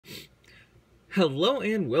Hello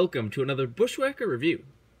and welcome to another Bushwhacker review.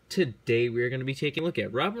 Today we are going to be taking a look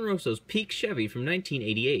at Rob Moroso's Peak Chevy from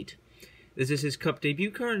 1988. This is his Cup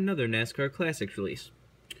debut car and another NASCAR Classics release.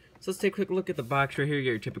 So let's take a quick look at the box right here. You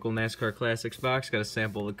got your typical NASCAR Classics box. Got a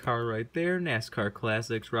sample of the car right there. NASCAR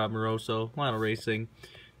Classics, Rob Moroso, Lionel Racing,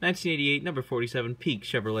 1988, number 47, Peak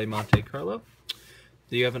Chevrolet Monte Carlo.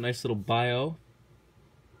 So you have a nice little bio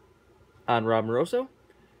on Rob Moroso.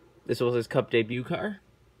 This was his Cup debut car.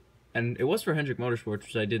 And it was for Hendrick Motorsports,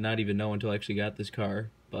 which I did not even know until I actually got this car,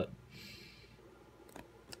 but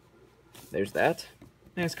there's that.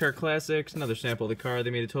 NASCAR Classics, another sample of the car.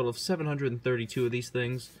 They made a total of 732 of these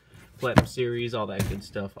things. Platinum Series, all that good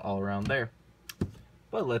stuff all around there.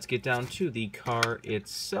 But let's get down to the car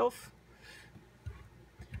itself.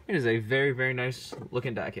 It is a very, very nice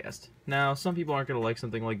looking diecast. Now, some people aren't going to like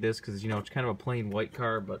something like this because, you know, it's kind of a plain white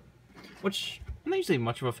car, but which I'm not usually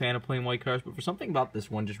much of a fan of plain white cars, but for something about this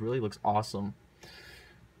one just really looks awesome.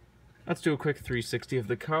 Let's do a quick 360 of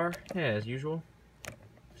the car, as usual.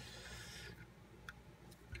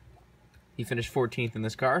 He finished 14th in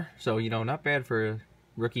this car, so, you know, not bad for a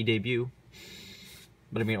rookie debut.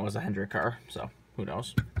 But, I mean, it was a Hendrick car, so who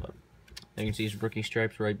knows. But you can see his rookie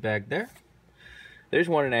stripes right back there. There's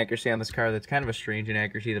one inaccuracy on this car that's kind of a strange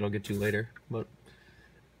inaccuracy that I'll get to later, but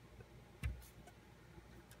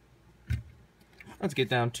let's get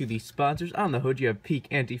down to the sponsors. On the hood, you have Peak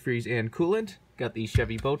Antifreeze and Coolant. Got the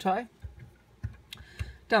Chevy bow tie.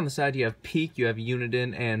 Down the side, you have Peak, you have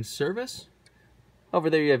Uniden and Service.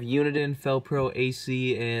 Over there, you have Uniden, Felpro,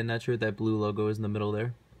 AC, and not sure what that blue logo is in the middle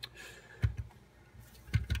there.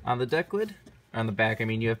 On the deck lid, on the back, I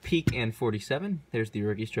mean, you have Peak and 47. There's the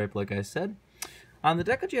rookie stripe, like I said. On the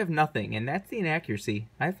deck lid, you have nothing, and that's the inaccuracy.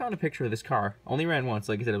 I found a picture of this car. Only ran once,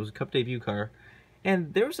 like I said, it was a Cup debut car.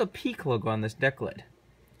 And there's a Peak logo on this deck lid.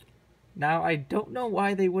 Now, I don't know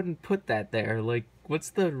why they wouldn't put that there. Like,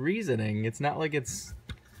 what's the reasoning? It's not like it's...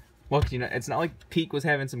 Well, you know, it's not like Peak was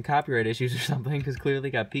having some copyright issues or something, because clearly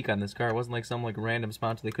they got Peak on this car. It wasn't like some, like, random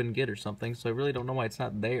sponsor they couldn't get or something, so I really don't know why it's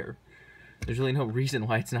not there. There's really no reason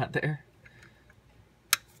why it's not there.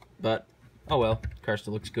 But, oh well. Car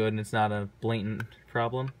still looks good, and it's not a blatant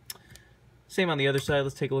problem. Same on the other side.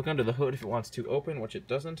 Let's take a look under the hood if it wants to open, which it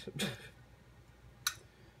doesn't.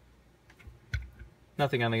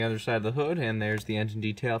 Nothing on the other side of the hood, and there's the engine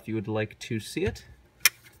detail if you would like to see it.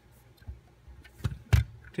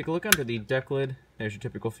 Take a look under the deck lid. There's your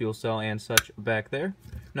typical fuel cell and such back there.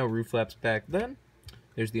 No roof flaps back then.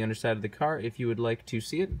 There's the underside of the car if you would like to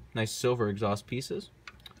see it. Nice silver exhaust pieces.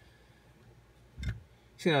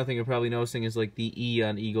 See, another thing you're probably noticing is like the E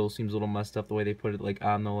on Eagle seems a little messed up the way they put it like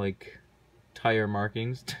on the like tire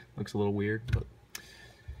markings. Looks a little weird, but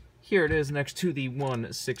here it is next to the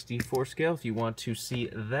 1/64 scale if you want to see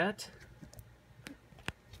that.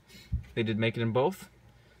 They did make it in both.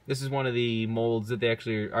 This is one of the molds that they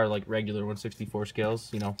actually are like regular 1/64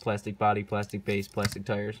 scales. You know, plastic body, plastic base, plastic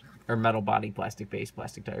tires. Or metal body, plastic base,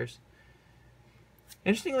 plastic tires.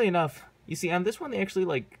 Interestingly enough, you see on this one they actually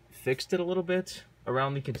like fixed it a little bit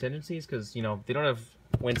around the contingencies because, you know, they don't have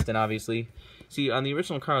Winston obviously. See, on the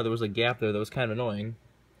original car there was a gap there that was kind of annoying.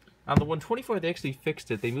 On the 124, they actually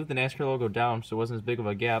fixed it. They moved the NASCAR logo down, so it wasn't as big of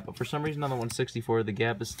a gap. But for some reason, on the 164, the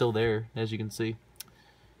gap is still there, as you can see.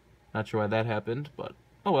 Not sure why that happened, but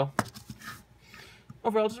oh well.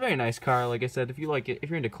 Overall, it's a very nice car. Like I said, if you like it,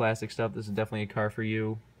 if you're into classic stuff, this is definitely a car for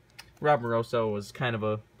you. Rob Moroso was kind of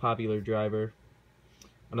a popular driver.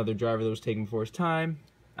 Another driver that was taken before his time.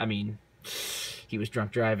 I mean, he was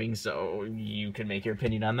drunk driving, so you can make your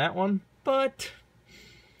opinion on that one. But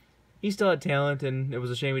he still had talent, and it was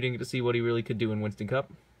a shame we didn't get to see what he really could do in Winston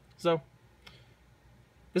Cup. So,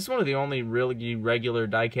 this is one of the only really regular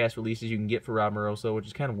diecast releases you can get for Rob Moroso, which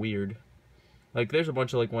is kind of weird. Like, there's a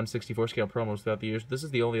bunch of, like, 1/64 scale promos throughout the years. This is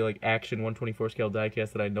the only, like, action 1/24 scale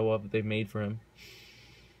diecast that I know of that they've made for him.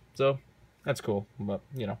 So, that's cool. But,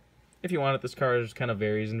 you know, if you want it, this car just kind of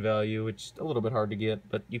varies in value. It's a little bit hard to get,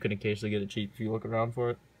 but you can occasionally get it cheap if you look around for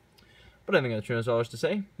it. But I think that's pretty much all there is to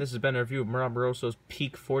say. This has been a review of Rob Moroso's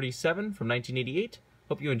Peak 47 from 1988.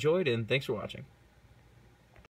 Hope you enjoyed, and thanks for watching.